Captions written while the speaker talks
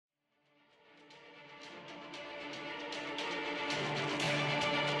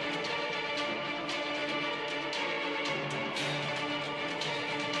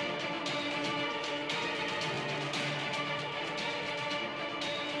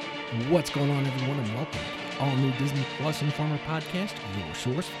What's going on, everyone, and welcome to the all-new Disney Plus Informer Podcast, your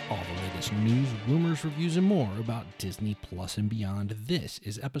source for all the latest news, rumors, reviews, and more about Disney Plus and beyond. This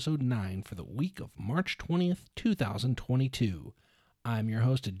is episode 9 for the week of March 20th, 2022. I'm your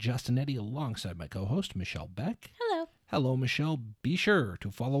host, Justin Eddy, alongside my co-host, Michelle Beck. Hello. Hello, Michelle. Be sure to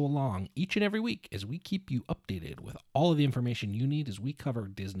follow along each and every week as we keep you updated with all of the information you need as we cover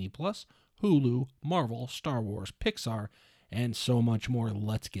Disney Plus, Hulu, Marvel, Star Wars, Pixar, and so much more.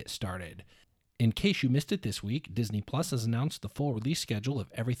 Let's get started. In case you missed it this week, Disney Plus has announced the full release schedule of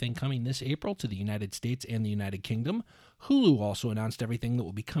everything coming this April to the United States and the United Kingdom. Hulu also announced everything that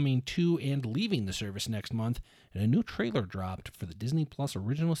will be coming to and leaving the service next month, and a new trailer dropped for the Disney Plus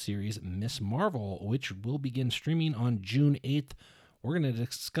original series Ms. Marvel, which will begin streaming on June 8th. We're going to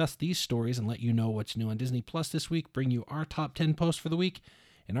discuss these stories and let you know what's new on Disney Plus this week, bring you our top 10 posts for the week,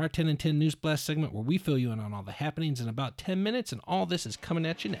 in our 10 and 10 News Blast segment where we fill you in on all the happenings in about 10 minutes, and all this is coming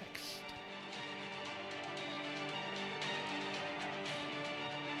at you next.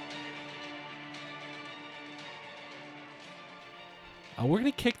 We're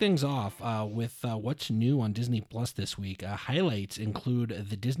going to kick things off with what's new on Disney Plus this week. Highlights include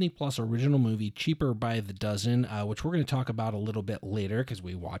the Disney Plus original movie Cheaper by the Dozen, which we're going to talk about a little bit later because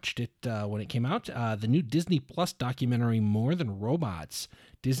we watched it when it came out. The new Disney Plus documentary More Than Robots,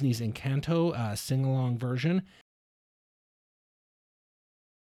 Disney's Encanto sing-along version,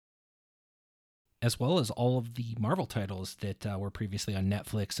 as well as all of the Marvel titles that were previously on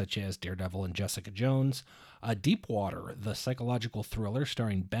Netflix, such as Daredevil and Jessica Jones. Deepwater, the psychological thriller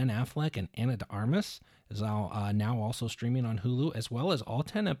starring Ben Affleck and Ana de Armas, is now also streaming on Hulu, as well as all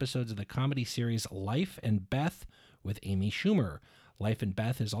 10 episodes of the comedy series Life and Beth with Amy Schumer. Life and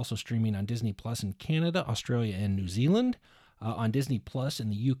Beth is also streaming on Disney Plus in Canada, Australia, and New Zealand. On Disney Plus in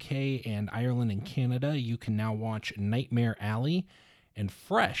the UK and Ireland and Canada, you can now watch Nightmare Alley. And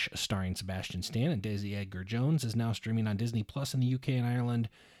Fresh, starring Sebastian Stan and Daisy Edgar Jones, is now streaming on Disney Plus in the UK and Ireland.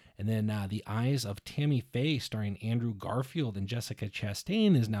 And then The Eyes of Tammy Faye, starring Andrew Garfield and Jessica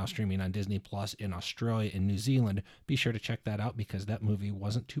Chastain, is now streaming on Disney Plus in Australia and New Zealand. Be sure to check that out because that movie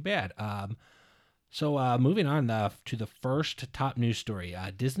wasn't too bad. So moving on to the first top news story.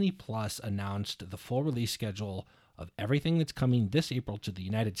 Disney Plus announced the full release schedule of everything that's coming this April to the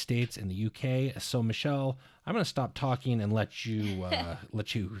United States and the UK. So, Michelle, I'm going to stop talking and let you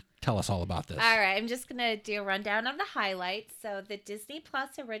tell us all about this. All right, I'm just going to do a rundown of the highlights. So, the Disney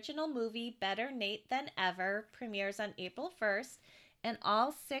Plus original movie Better Nate Than Ever premieres on April 1st, and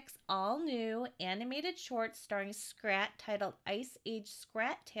all 6 all-new animated shorts starring Scrat titled Ice Age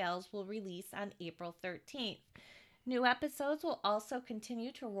Scrat Tales will release on April 13th. New episodes will also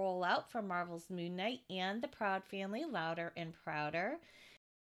continue to roll out for Marvel's Moon Knight and The Proud Family, Louder and Prouder.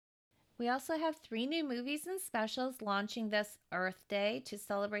 We also have 3 new movies and specials launching this Earth Day to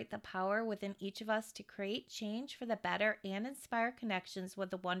celebrate the power within each of us to create change for the better and inspire connections with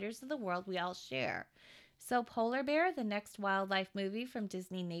the wonders of the world we all share. So Polar Bear, the next wildlife movie from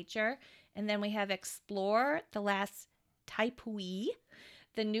Disney Nature, and then we have Explore, The Last Taipui,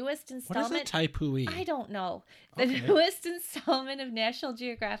 the newest installment. What is a Taipui? I don't know. The newest installment of National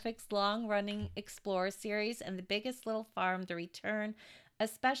Geographic's long-running Explorer series, and The Biggest Little Farm: The Return, a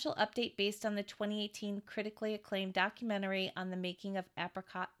special update based on the 2018 critically acclaimed documentary on the making of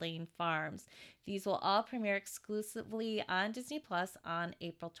Apricot Lane Farms. These will all premiere exclusively on Disney Plus on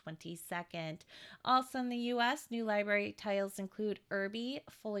April 22nd. Also in the U.S., new library titles include Irby,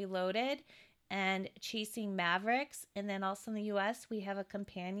 Fully Loaded, and Chasing Mavericks. And then also in the U.S., we have a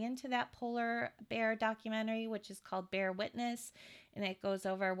companion to that polar bear documentary, which is called Bear Witness. And it goes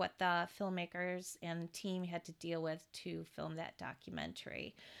over what the filmmakers and team had to deal with to film that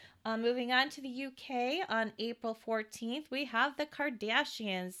documentary. Moving on to the UK, on April 14th, we have The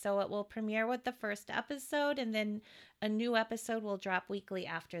Kardashians. So it will premiere with the first episode, and then a new episode will drop weekly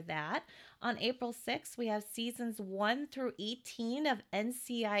after that. On April 6th, we have seasons 1 through 18 of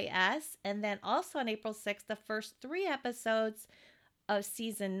NCIS. And then also on April 6th, the first 3 episodes of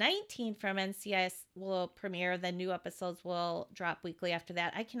season 19 from NCIS will premiere. The new episodes will drop weekly after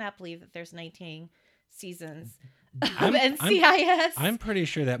that. I cannot believe that there's 19 seasons of NCIS. I'm pretty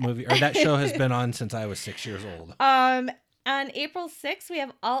sure that movie or that show has been on since I was 6 years old. On April 6th, we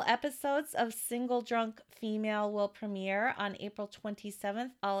have all episodes of Single Drunk Female will premiere. On April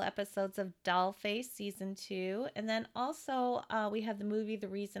 27th, all episodes of Dollface Season 2. And then also we have the movie The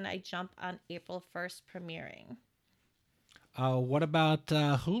Reason I Jump on April 1st premiering. What about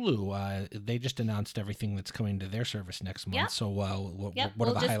Hulu? They just announced everything that's coming to their service next month. Yep. So what are the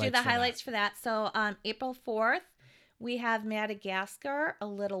we'll highlights? Just do the highlights for that. So on April 4th, we have Madagascar, A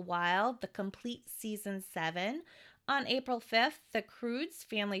Little Wild, the complete season 7. On April 5th, The Croods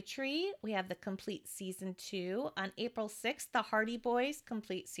Family Tree. We have the complete season 2. On April 6th, The Hardy Boys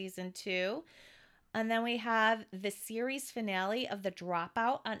complete season 2. And then we have the series finale of The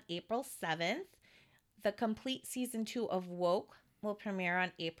Dropout on April 7th. The complete season 2 of Woke will premiere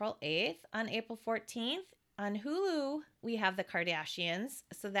on April 8th. On April 14th, on Hulu, we have The Kardashians.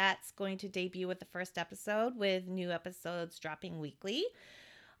 So that's going to debut with the first episode, with new episodes dropping weekly.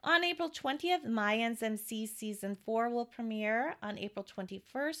 On April 20th, Mayans MC Season 4 will premiere. On April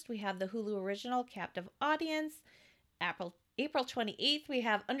 21st, we have the Hulu original Captive Audience. April 28th, we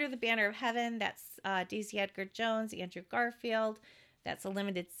have Under the Banner of Heaven. That's Daisy Edgar Jones, Andrew Garfield. That's a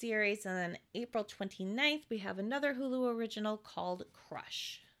limited series. And then April 29th, we have another Hulu original called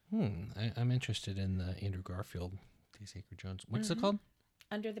Crush. I'm interested in the Andrew Garfield, Daisy Edgar Jones. What's it called?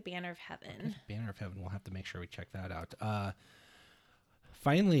 Under the Banner of Heaven. Banner of Heaven. We'll have to make sure we check that out.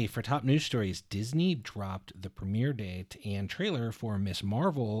 Finally, for top news stories, Disney dropped the premiere date and trailer for Ms.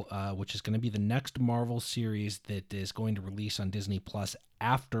 Marvel, which is going to be the next Marvel series that is going to release on Disney Plus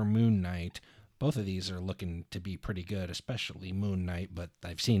after Moon Knight. Both of these are looking to be pretty good, especially Moon Knight, but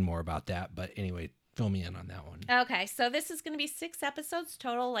I've seen more about that. But anyway, fill me in on that one. Okay, so this is going to be 6 episodes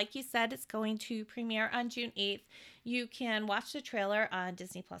total. Like you said, it's going to premiere on June 8th. You can watch the trailer on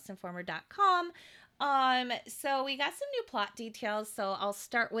DisneyPlusInformer.com. So we got some new plot details, so I'll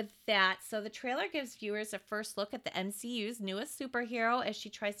start with that. So the trailer gives viewers a first look at the MCU's newest superhero as she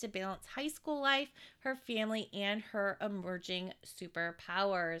tries to balance high school life, her family, and her emerging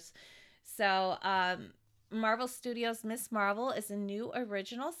superpowers. So, Marvel Studios' Ms. Marvel is a new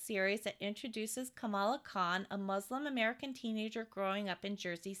original series that introduces Kamala Khan, a Muslim American teenager growing up in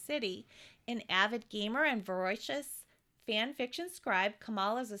Jersey City. An avid gamer and voracious fan fiction scribe,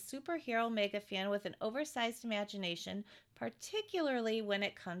 Kamala is a superhero mega fan with an oversized imagination, particularly when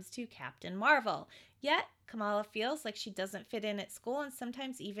it comes to Captain Marvel. Yet, Kamala feels like she doesn't fit in at school and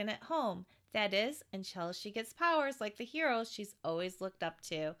sometimes even at home. That is, until she gets powers like the heroes she's always looked up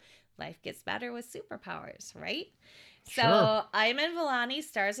to. Life gets better with superpowers, right? Sure. So Ayman Vellani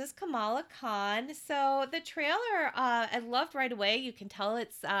stars as Kamala Khan. So the trailer, I loved right away. You can tell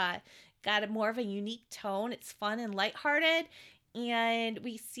it's got more of a unique tone. It's fun and lighthearted. And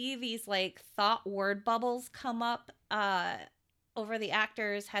we see these like thought word bubbles come up over the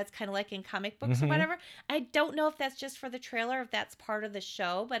actors' heads, kind of like in comic books or whatever. I don't know if that's just for the trailer, if that's part of the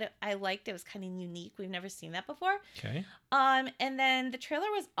show, but I liked it. It was kind of unique. We've never seen that before. Okay. And then the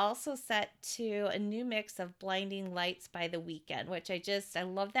trailer was also set to a new mix of Blinding Lights by The Weeknd, which I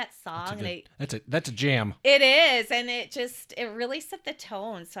love that song. That's a jam. It is, and it really set the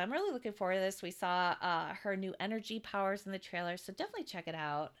tone. So I'm really looking forward to this. We saw her new energy powers in the trailer, so definitely check it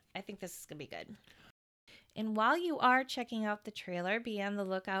out. I think this is gonna be good. And while you are checking out the trailer, be on the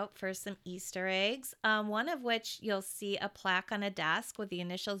lookout for some Easter eggs, one of which you'll see a plaque on a desk with the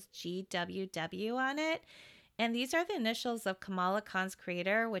initials GWW on it. And these are the initials of Kamala Khan's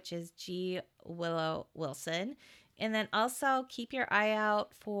creator, which is G. Willow Wilson. And then also keep your eye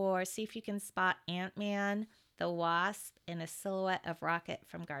out see if you can spot Ant-Man, the Wasp, and a silhouette of Rocket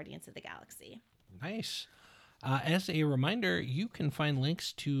from Guardians of the Galaxy. Nice. As a reminder, you can find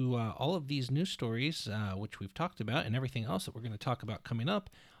links to all of these news stories, which we've talked about, and everything else that we're going to talk about coming up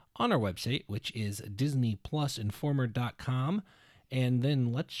on our website, which is DisneyPlusInformer.com. And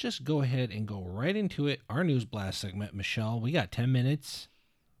then let's just go ahead and go right into it. Our News Blast segment. Michelle, we got 10 minutes.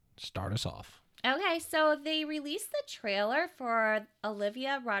 Start us off. Okay, so they released the trailer for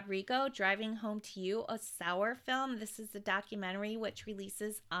Olivia Rodrigo, Driving Home to You, a Sour film. This is the documentary which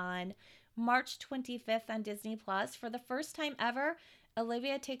releases on March 25th on Disney Plus. For the first time ever,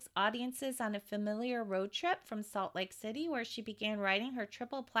 Olivia takes audiences on a familiar road trip from Salt Lake City, where she began writing her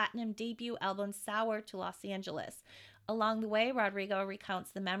triple platinum debut album Sour to Los Angeles. Along the way, Rodrigo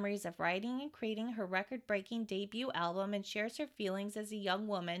recounts the memories of writing and creating her record-breaking debut album and shares her feelings as a young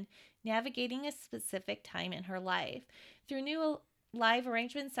woman navigating a specific time in her life. Through new live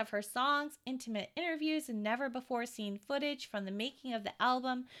arrangements of her songs, intimate interviews, and never-before-seen footage from the making of the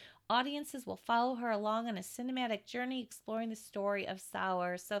album, audiences will follow her along on a cinematic journey exploring the story of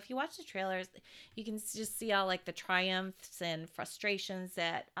Sour. So if you watch the trailers, you can just see all like the triumphs and frustrations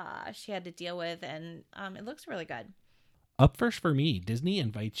that she had to deal with, and it looks really good. Up first for me, Disney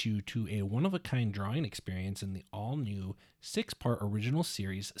invites you to a one-of-a-kind drawing experience in the all-new 6-part original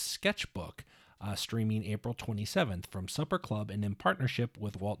series Sketchbook, streaming April 27th from Supper Club and in partnership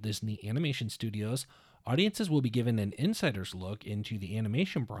with Walt Disney Animation Studios. Audiences will be given an insider's look into the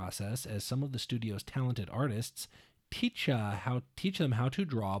animation process as some of the studio's talented artists teach them how to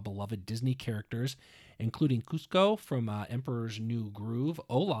draw beloved Disney characters including Cusco from Emperor's New Groove,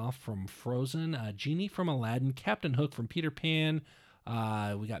 Olaf from Frozen, Genie from Aladdin, Captain Hook from Peter Pan.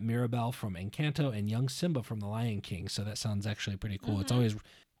 We got Mirabelle from Encanto and young Simba from The Lion King. So that sounds actually pretty cool. It's always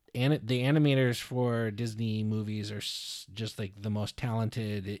the animators for Disney movies are just like the most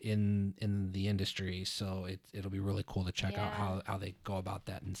talented in the industry. So it'll be really cool to check out how they go about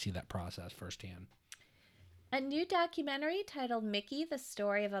that and see that process firsthand. A new documentary titled Mickey, The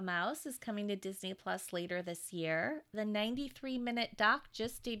Story of a Mouse is coming to Disney Plus later this year. The 93-minute doc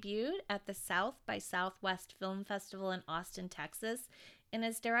just debuted at the South by Southwest Film Festival in Austin, Texas, and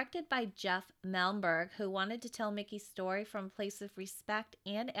is directed by Jeff Malmberg, who wanted to tell Mickey's story from a place of respect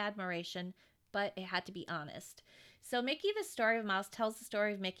and admiration, but it had to be honest. So Mickey, The Story of a Mouse tells the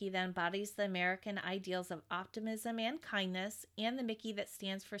story of Mickey that embodies the American ideals of optimism and kindness, and the Mickey that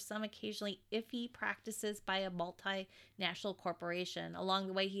stands for some occasionally iffy practices by a multinational corporation. Along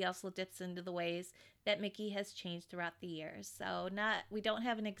the way, he also dips into the ways that Mickey has changed throughout the years. So we don't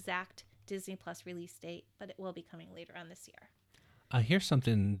have an exact Disney Plus release date, but it will be coming later on this year. Here's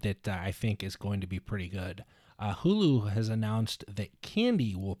something that I think is going to be pretty good. Hulu has announced that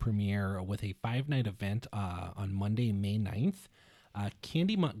Candy will premiere with a 5-night event on Monday, May 9th.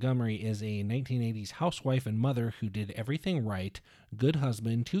 Candy Montgomery is a 1980s housewife and mother who did everything right: good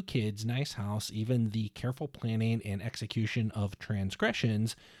husband, 2 kids, nice house, even the careful planning and execution of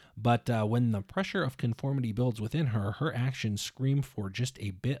transgressions. But when the pressure of conformity builds within her, her actions scream for just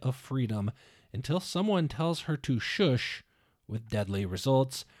a bit of freedom until someone tells her to shush, with deadly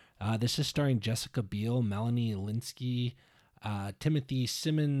results. This is starring Jessica Biel, Melanie Linsky, Timothy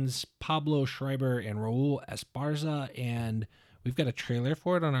Simmons, Pablo Schreiber, and Raul Esparza. And we've got a trailer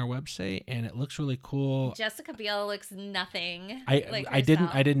for it on our website, and it looks really cool. Jessica Biel looks nothing like I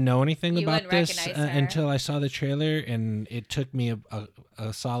didn't know anything about this until I saw the trailer, and it took me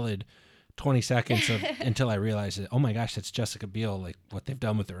a solid 20 seconds until I realized that, oh my gosh, that's Jessica Biel. Like, what they've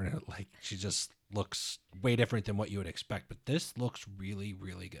done with her, like, she just looks way different than what you would expect, but this looks really,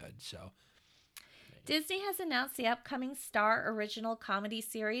 really good. So Disney has announced the upcoming Star original comedy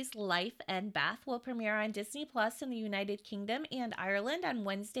series Life and Beth will premiere on Disney Plus in the United Kingdom and Ireland on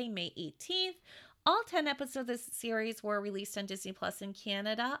Wednesday, May 18th. All 10 episodes of this series were released on Disney Plus in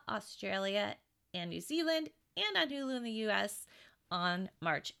Canada, Australia, and New Zealand, and on Hulu in the US on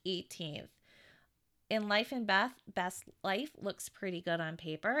March 18th. In Life and Beth, Beth's life looks pretty good on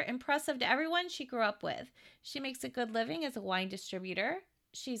paper. Impressive to everyone she grew up with. She makes a good living as a wine distributor.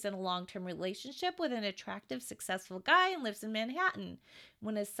 She's in a long-term relationship with an attractive, successful guy and lives in Manhattan.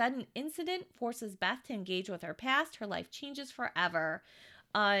 When a sudden incident forces Beth to engage with her past, her life changes forever.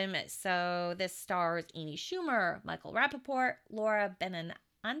 So this stars Amy Schumer, Michael Rappaport, Laura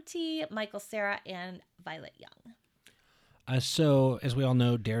Benanti, Michael Cera, and Violet Young. So, as we all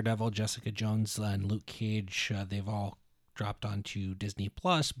know, Daredevil, Jessica Jones, and Luke Cage, they've all dropped onto Disney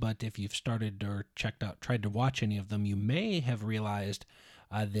Plus. But if you've started or tried to watch any of them, you may have realized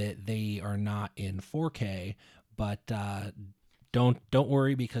that they are not in 4K. But don't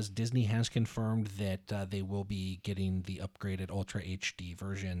worry, because Disney has confirmed that they will be getting the upgraded Ultra HD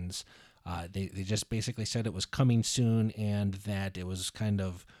versions. They just basically said it was coming soon, and that it was kind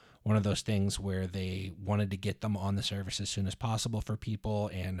of one of those things where they wanted to get them on the service as soon as possible for people,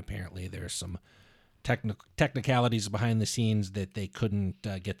 and apparently there's some technicalities behind the scenes that they couldn't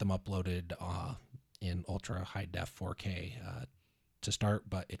get them uploaded in ultra high def 4K to start,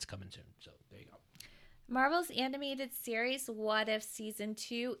 but it's coming soon. So there you go. Marvel's animated series What If Season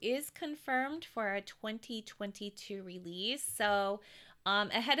 2 is confirmed for a 2022 release. So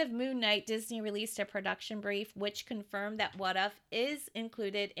ahead of Moon Knight, Disney released a production brief which confirmed that What If is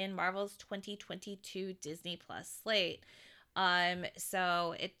included in Marvel's 2022 Disney Plus slate.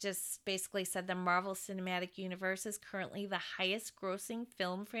 So it just basically said the Marvel Cinematic Universe is currently the highest grossing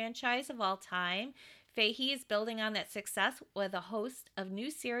film franchise of all time. Fahey is building on that success with a host of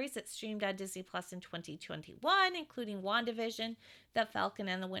new series that streamed on Disney Plus in 2021, including WandaVision, The Falcon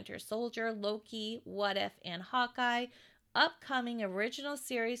and the Winter Soldier, Loki, What If, and Hawkeye. Upcoming original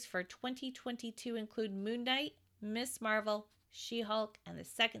series for 2022 include Moon Knight, Ms. Marvel, She-Hulk, and the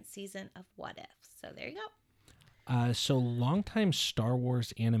second season of What If. So there you go. So longtime Star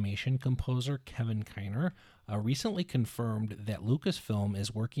Wars animation composer Kevin Kiner recently confirmed that Lucasfilm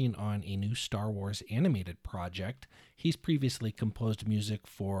is working on a new Star Wars animated project. He's previously composed music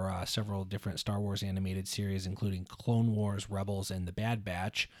for several different Star Wars animated series, including Clone Wars, Rebels, and The Bad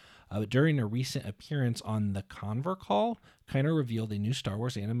Batch. During a recent appearance on the Conver Call, Kiner revealed a new Star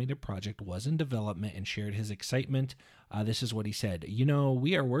Wars animated project was in development and shared his excitement This is what he said.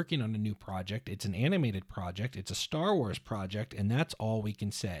 We are working on a new project. It's an animated project. It's a Star Wars project, and that's all we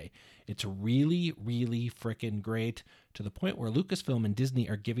can say. It's really, really frickin' great, to the point where Lucasfilm and Disney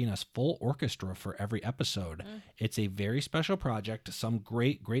are giving us full orchestra for every episode. It's a very special project. Some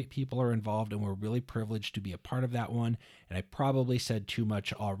great, great people are involved, and we're really privileged to be a part of that one. And I probably said too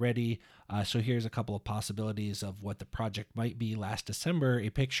much already. So here's a couple of possibilities of what the project might be. Last December, a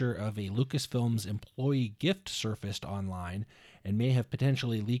picture of a Lucasfilm's employee gift surfaced online and may have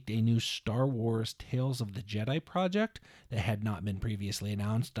potentially leaked a new Star Wars Tales of the Jedi project that had not been previously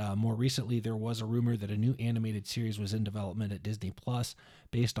announced. More recently, there was a rumor that a new animated series was in development at Disney Plus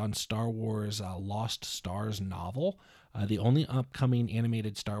based on Star Wars Lost Stars novel. The only upcoming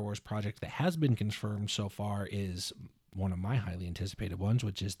animated Star Wars project that has been confirmed so far is one of my highly anticipated ones,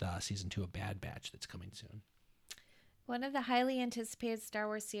 which is the season 2 of Bad Batch that's coming soon. One of the highly anticipated Star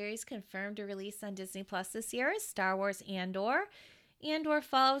Wars series confirmed to release on Disney Plus this year is Star Wars Andor. Andor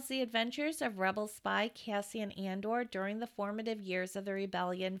follows the adventures of rebel spy Cassian Andor during the formative years of the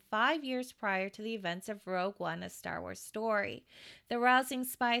rebellion, 5 years prior to the events of Rogue One, a Star Wars story. The rousing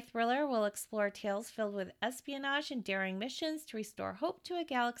spy thriller will explore tales filled with espionage and daring missions to restore hope to a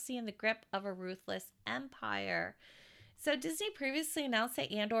galaxy in the grip of a ruthless empire. So Disney previously announced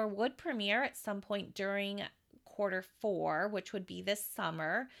that Andor would premiere at some point during Q4, which would be this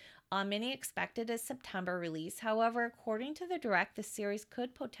summer. Many expected a September release. However, according to the Direct, the series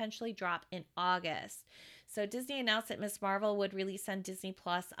could potentially drop in August. So Disney announced that Ms. Marvel would release on Disney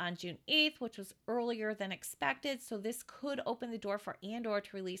Plus on June 8th, which was earlier than expected. So this could open the door for Andor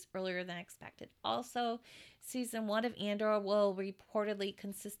to release earlier than expected. Also, season 1 of Andor will reportedly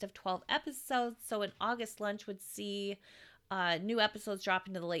consist of 12 episodes. So an August launch would see new episodes drop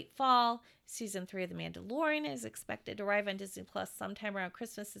into the late fall. Season 3 of The Mandalorian is expected to arrive on Disney Plus sometime around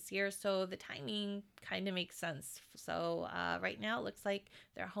Christmas this year, so the timing kind of makes sense. So right now it looks like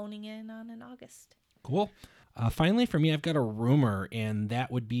they're honing in on in August. Cool. Finally, for me, I've got a rumor, and that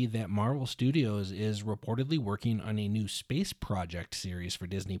would be that Marvel Studios is reportedly working on a new space project series for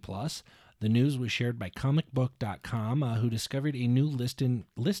Disney Plus. The news was shared by comicbook.com, who discovered a new listing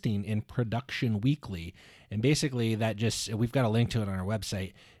in Production Weekly. And basically, we've got a link to it on our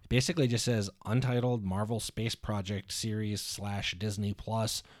website. It basically just says Untitled Marvel Space Project Series / Disney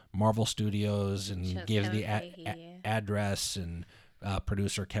Plus, Marvel Studios, and gives the address and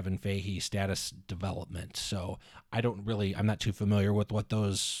producer Kevin Feige, status development. So I'm not too familiar with what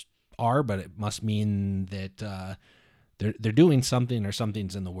those are, but it must mean that they're doing something or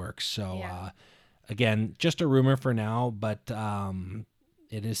something's in the works. So again, just a rumor for now, but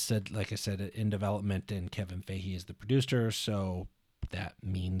it is said, like I said, in development, and Kevin Feige is the producer. So that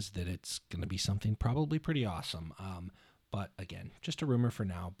means that it's going to be something probably pretty awesome. But again, just a rumor for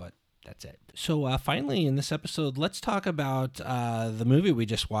now, but that's it. So finally in this episode, let's talk about the movie we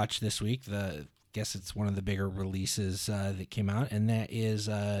just watched this week. Guess it's one of the bigger releases that came out, and that is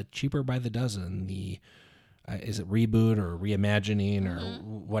Cheaper by the Dozen. Is it reboot or reimagining or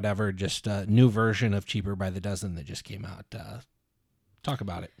whatever, just a new version of Cheaper by the Dozen that just came out. Talk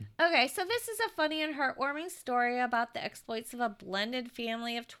about it. Okay, so this is a funny and heartwarming story about the exploits of a blended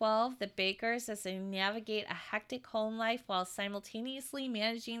family of 12, the Bakers, as they navigate a hectic home life while simultaneously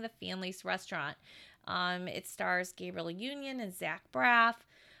managing the family's restaurant. It stars Gabriel Union and Zach Braff.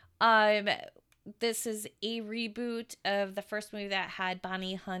 This is a reboot of the first movie that had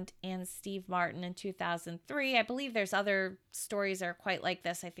Bonnie Hunt and Steve Martin in 2003. I believe there's other stories that are quite like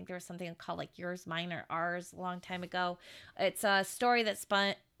this. I think there was something called like Yours, Mine, or Ours a long time ago. It's a story that's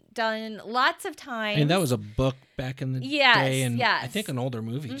done lots of times. And that was a book back in the day, and I think an older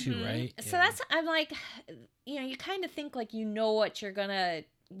movie too, right? So I'm like, you kind of think like what you're gonna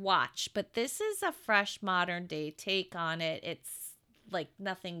watch, but this is a fresh modern day take on it. It's like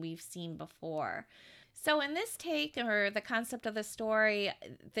nothing we've seen before. So in this take, or the concept of the story,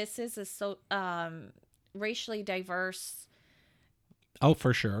 this is a racially diverse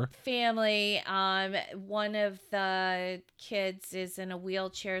for sure family. One of the kids is in a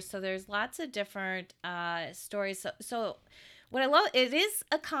wheelchair, so there's lots of different stories. So what I love, it is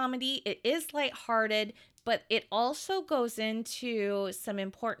a comedy, it is lighthearted, but it also goes into some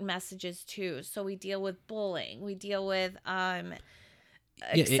important messages too. So we deal with bullying, we deal with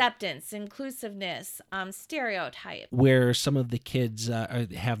acceptance, inclusiveness, stereotype. Where some of the kids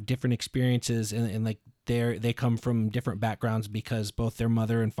have different experiences, and like they come from different backgrounds because both their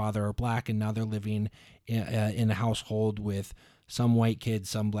mother and father are black, and now they're living in a household with some white kids,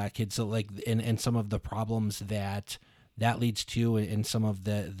 some black kids. So like, and some of the problems that that leads to in some of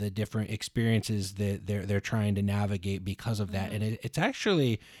the different experiences that they're trying to navigate because of that. And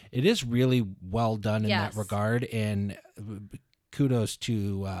it is really well done in that regard. And kudos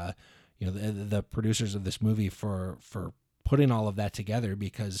to the producers of this movie for putting all of that together,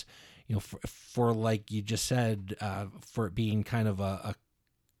 because for like you just said, for it being kind of a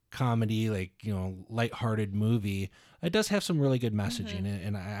comedy, like lighthearted movie, it does have some really good messaging,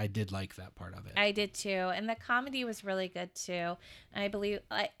 and I did like that part of it. I did too, and the comedy was really good too. I believe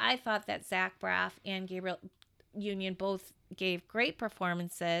I thought that Zach Braff and Gabrielle Union both gave great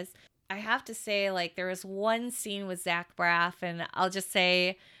performances. I have to say, like, there was one scene with Zach Braff, and I'll just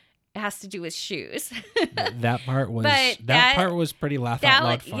say it has to do with shoes. that part was pretty laugh out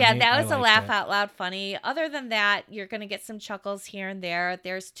loud funny. Yeah, that was a laugh out loud funny. Other than that, you're going to get some chuckles here and there.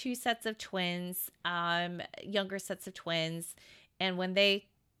 There's two sets of twins, younger sets of twins. And when they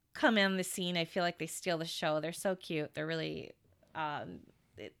come in the scene, I feel like they steal the show. They're so cute. They're really...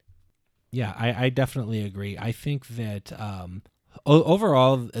 Yeah, I definitely agree. I think that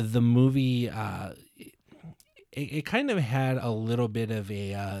overall, the movie... It kind of had a little bit of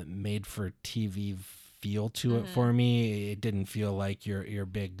a made-for-TV feel to it for me. It didn't feel like your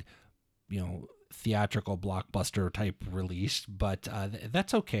big, theatrical blockbuster type release, but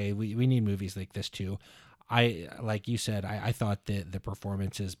that's okay. We need movies like this too. Like you said, I thought that the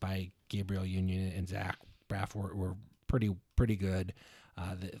performances by Gabrielle Union and Zach Braff were pretty good.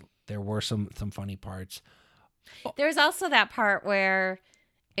 There were some funny parts. There's also that part where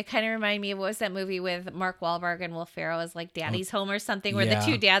it kind of reminded me of, what was that movie with Mark Wahlberg and Will Ferrell, is like Daddy's Home or something, where the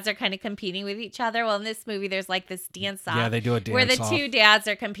two dads are kind of competing with each other. Well, in this movie, there's like this dance off. Yeah, they do a dance where the off. two dads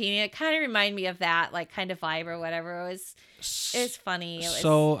are competing. It kind of reminded me of that, like, kind of vibe or whatever. It was funny.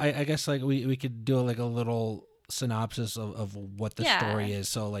 So I guess like we could do like a little synopsis of what the story is.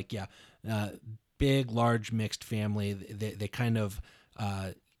 So like, big, large, mixed family. They kind of...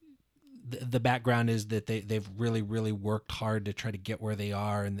 The background is that they've really, really worked hard to try to get where they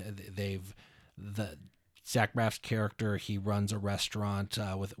are, and Zach Braff's character, he runs a restaurant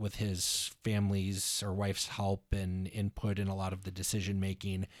with his family's or wife's help and input in a lot of the decision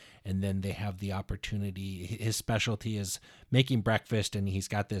making, and then they have the opportunity. His specialty is making breakfast, and he's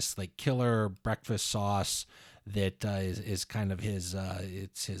got this like killer breakfast sauce that is kind of his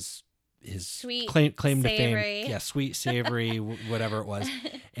sweet, claim to savory. fame. Sweet, savory, whatever it was.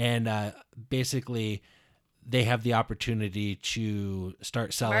 And basically they have the opportunity to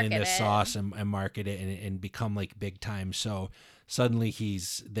start selling this sauce and market it and become like big time. So suddenly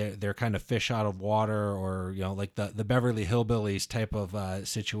they're kind of fish out of water, or like the Beverly Hillbillies type of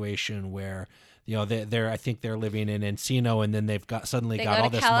situation where I think they're living in Encino, and then they've got all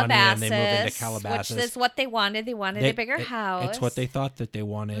this money, and they move into Calabasas, which is what they wanted. They wanted a bigger house. It's what they thought that they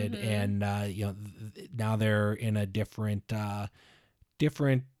wanted, and now they're in a different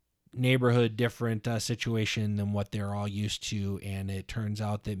neighborhood, different situation than what they're all used to, and it turns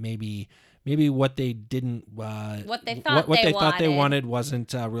out that maybe what they didn't what they thought they wanted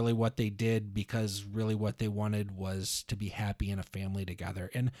wasn't really what they did, because really what they wanted was to be happy in a family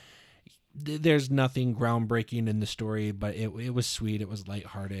together. And there's nothing groundbreaking in the story, but it was sweet. It was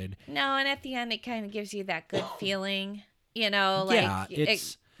lighthearted. No, and at the end, it kind of gives you that good feeling,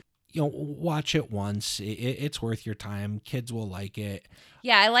 it's watch it once. It's worth your time. Kids will like it.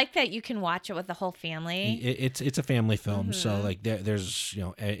 Yeah, I like that you can watch it with the whole family. It's a family film, so like there's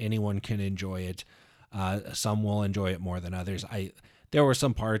anyone can enjoy it. Some will enjoy it more than others. There were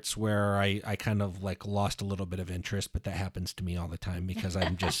some parts where I kind of like lost a little bit of interest, but that happens to me all the time because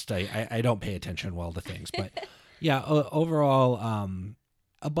I'm just I don't pay attention well to things. But yeah, overall,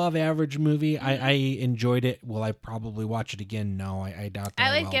 above average movie. I enjoyed it. Will I probably watch it again? No, I doubt that.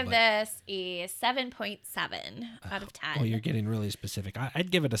 I would give this a 7.7 out of 10. Well, you're getting really specific.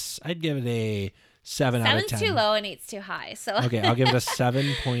 I'd give it a 7 out of 10. 7's too low and 8's too high. So okay, I'll give it a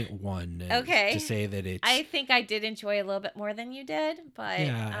 7.1. Okay, to say that it's. I think I did enjoy it a little bit more than you did, but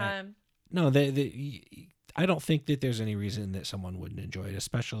no, I don't think that there's any reason that someone wouldn't enjoy it,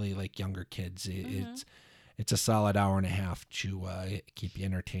 especially like younger kids. It's a solid hour and a half to keep you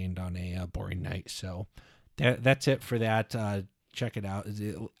entertained on a boring night. So that's it for that. Check it out.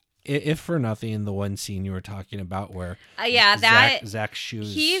 If for nothing, the one scene you were talking about where Zach's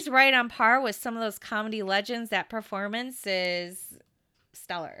shoes. He's right on par with some of those comedy legends. That performance is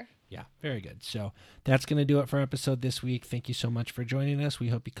stellar. Yeah, very good. So that's going to do it for episode this week. Thank you so much for joining us. We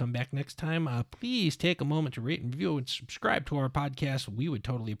hope you come back next time. Please take a moment to rate and review and subscribe to our podcast. We would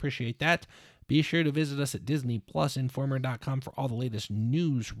totally appreciate that. Be sure to visit us at DisneyPlusInformer.com for all the latest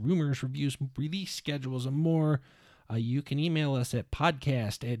news, rumors, reviews, release schedules, and more. You can email us at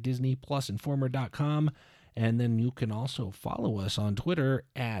podcast@DisneyPlusInformer.com. And then you can also follow us on Twitter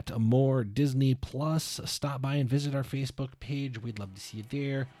at More Disney Plus. Stop by and visit our Facebook page. We'd love to see you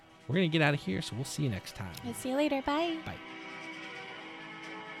there. We're going to get out of here, so we'll see you next time. I'll see you later. Bye. Bye.